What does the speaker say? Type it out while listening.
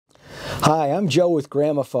Hi, I'm Joe with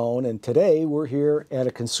Gramophone, and today we're here at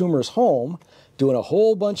a consumer's home doing a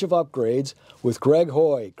whole bunch of upgrades with Greg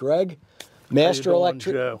Hoy. Greg, master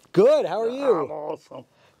electrician. Good, how are you? I'm awesome.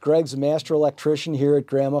 Greg's a master electrician here at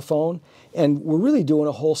Gramophone, and we're really doing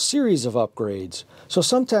a whole series of upgrades. So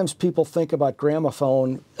sometimes people think about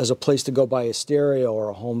Gramophone as a place to go buy a stereo or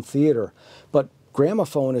a home theater, but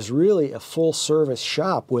Gramophone is really a full-service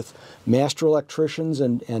shop with master electricians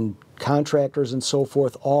and contractors and so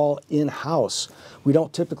forth all in-house. We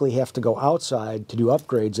don't typically have to go outside to do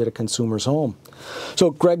upgrades at a consumer's home. So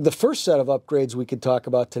Greg, the first set of upgrades we could talk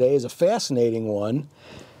about today is a fascinating one.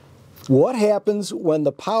 What happens when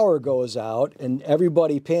the power goes out and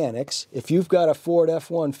everybody panics? If you've got a Ford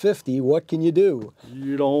F-150, what can you do?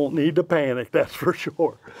 You don't need to panic, that's for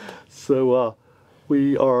sure. So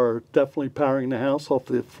we are definitely powering the house off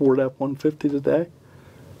the Ford F-150 today,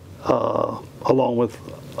 along with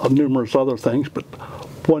numerous other things. But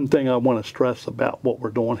one thing I want to stress about what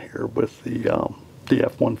we're doing here with the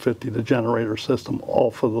F-150, the generator system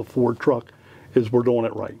off of the Ford truck, is we're doing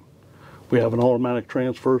it right. We have an automatic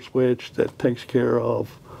transfer switch that takes care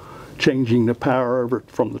of changing the power over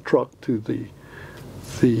from the truck to the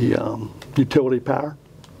utility power.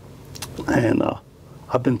 And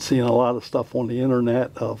I've been seeing a lot of stuff on the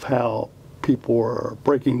internet of how people are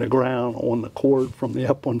breaking the ground on the cord from the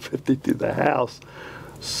F-150 to the house.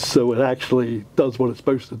 So it actually does what it's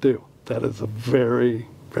supposed to do. That is a very,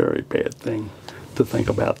 very bad thing to think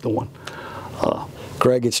about doing.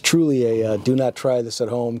 Greg, it's truly a do not try this at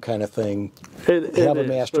home kind of thing. Have a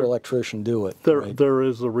master electrician do it. Right? There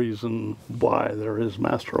is a reason why there is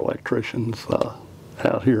master electricians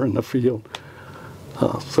out here in the field.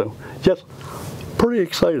 So, yes, pretty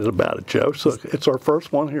excited about it, Joe. So it's our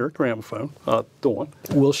first one here at Gramophone doing.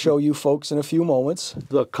 We'll show you folks in a few moments.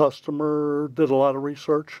 The customer did a lot of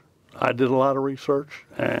research. I did a lot of research,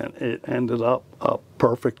 and it ended up a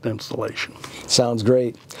perfect installation. Sounds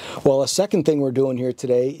great. Well, a second thing we're doing here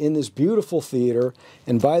today in this beautiful theater,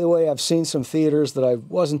 and by the way, I've seen some theaters that I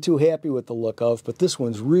wasn't too happy with the look of, but this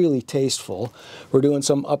one's really tasteful. We're doing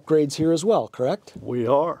some upgrades here as well, correct? We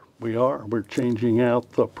are. We're changing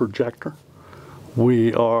out the projector.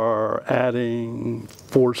 We are adding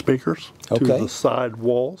 4 speakers to the side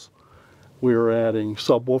walls. We're adding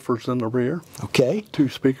subwoofers in the rear. Okay. 2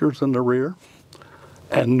 speakers in the rear,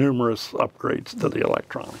 and numerous upgrades to the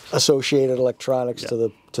electronics. Associated electronics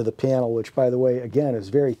to the panel, which, by the way, again, is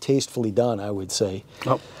very tastefully done, I would say.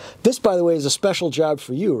 Oh. This, by the way, is a special job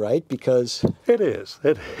for you, right? Because it is.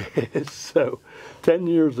 It is. So, 10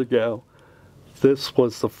 years ago, this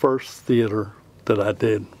was the first theater that I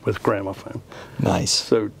did with Gramophone. Nice.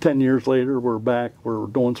 So 10 years later, we're back. We're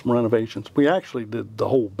doing some renovations. We actually did the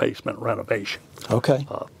whole basement renovation. Okay.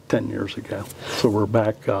 10 years ago. So we're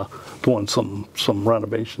back doing some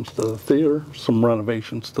renovations to the theater, some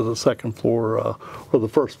renovations to the second floor or the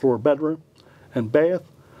first floor bedroom and bath.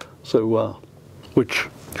 So which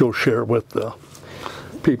you'll share with the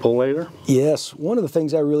people later. Yes. One of the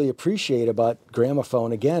things I really appreciate about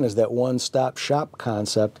Gramophone, again, is that one-stop shop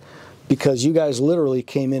concept. Because you guys literally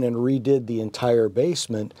came in and redid the entire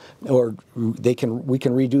basement, or we can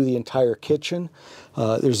redo the entire kitchen.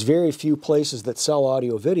 There's very few places that sell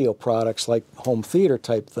audio-video products like home theater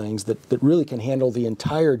type things that really can handle the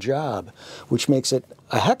entire job, which makes it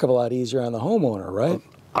a heck of a lot easier on the homeowner, right?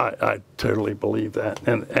 I totally believe that,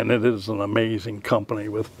 and it is an amazing company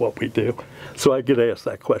with what we do. So I get asked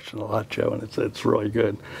that question a lot, Joe, and it's really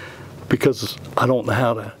good because I don't know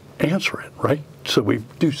how to answer it, right? So we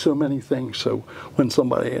do so many things. So when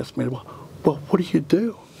somebody asks me, well, what do you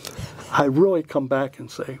do? I really come back and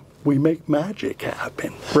say, we make magic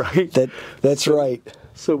happen, right? That's right.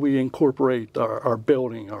 So we incorporate our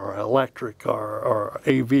building, our electric, our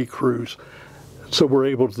AV crews. So we're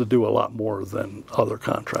able to do a lot more than other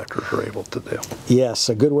contractors are able to do. Yes,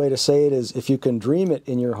 a good way to say it is if you can dream it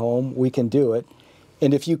in your home, we can do it.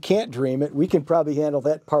 And if you can't dream it, we can probably handle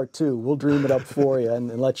that part too. We'll dream it up for you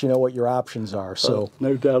and let you know what your options are. So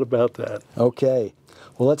no doubt about that. Okay.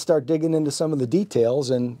 Well, let's start digging into some of the details,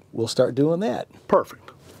 and we'll start doing that. Perfect.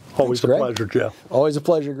 Always a pleasure, Jeff. Always a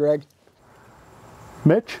pleasure, Greg.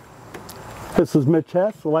 Mitch, this is Mitch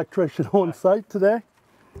Hess, electrician on site today.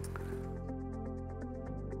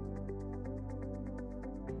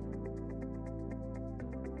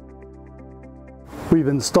 We've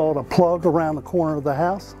installed a plug around the corner of the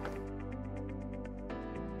house.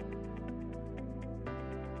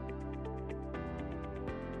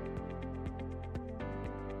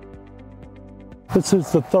 This is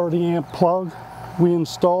the 30 amp plug we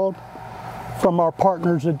installed from our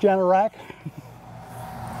partners at Generac.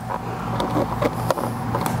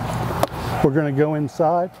 We're going to go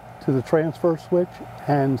inside to the transfer switch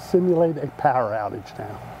and simulate a power outage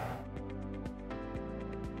now.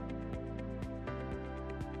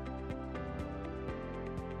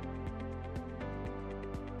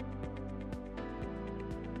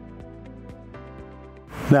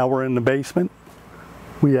 Now we're in the basement.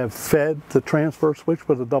 We have fed the transfer switch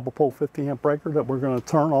with a double pole 50 amp breaker that we're going to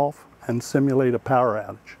turn off and simulate a power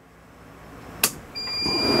outage.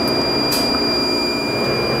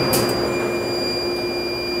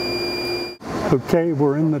 Okay,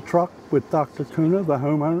 we're in the truck with Dr. Kuna, the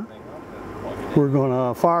homeowner. We're going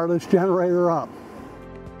to fire this generator up.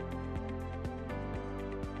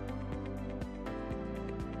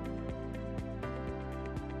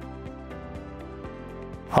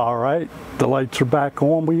 All right, the lights are back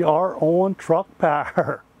on. We are on truck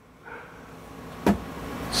power.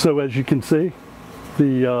 So as you can see,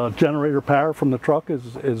 the generator power from the truck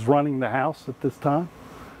is running the house at this time.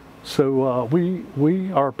 So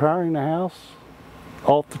we are powering the house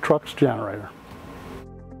off the truck's generator.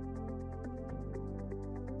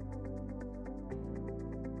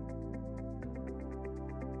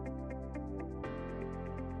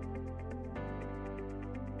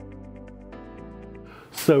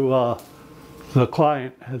 So the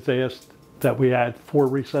client has asked that we add 4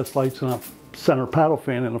 recessed lights and a center paddle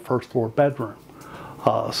fan in the first floor bedroom.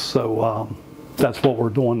 That's what we're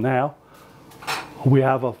doing now. We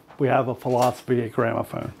have a philosophy at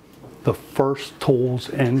Gramophone. The first tools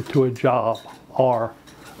into a job are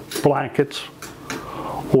blankets,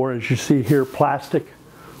 or as you see here, plastic.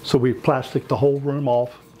 So we plastic the whole room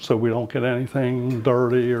off so we don't get anything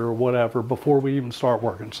dirty or whatever before we even start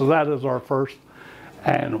working. So that is our first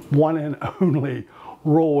and one and only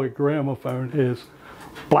rule at Gramophone is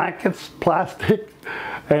blankets, plastic,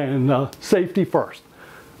 and safety first.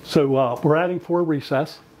 So we're adding 4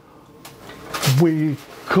 recess. We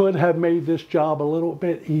could have made this job a little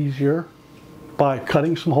bit easier by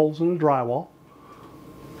cutting some holes in the drywall,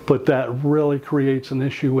 but that really creates an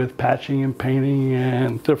issue with patching and painting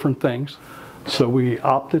and different things. So we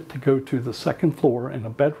opted to go to the second floor in a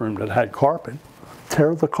bedroom that had carpet,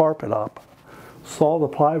 tear the carpet up, saw the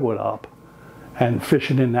plywood up, and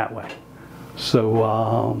fish it in that way.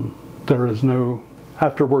 So there is no,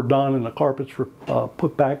 after we're done and the carpet's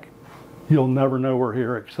put back, you'll never know we're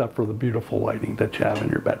here except for the beautiful lighting that you have in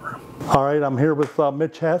your bedroom. All right, I'm here with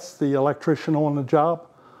Mitch Hess, the electrician on the job.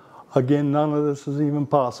 Again, none of this is even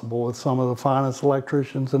possible with some of the finest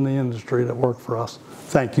electricians in the industry that work for us.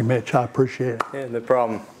 Thank you, Mitch. I appreciate it. Yeah, no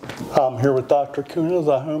problem. I'm here with Dr. Kuna,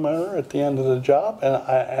 the homeowner, at the end of the job,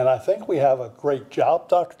 and I think we have a great job.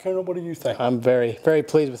 Dr. Kuna, what do you think? I'm very, very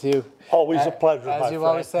pleased with you. Always a pleasure, my As you've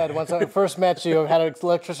always said, once I first met you, I've had an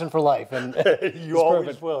electrician for life. And you always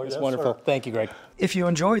perfect. will. It's yes, wonderful. Sir. Thank you, Greg. If you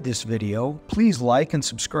enjoyed this video, please like and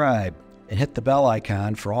subscribe and hit the bell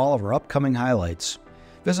icon for all of our upcoming highlights.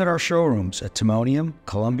 Visit our showrooms at Timonium,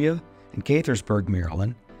 Columbia, and Gaithersburg,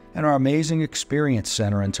 Maryland, and our amazing Experience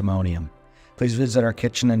Center in Timonium. Please visit our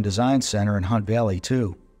Kitchen and Design Center in Hunt Valley,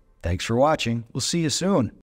 too. Thanks for watching. We'll see you soon.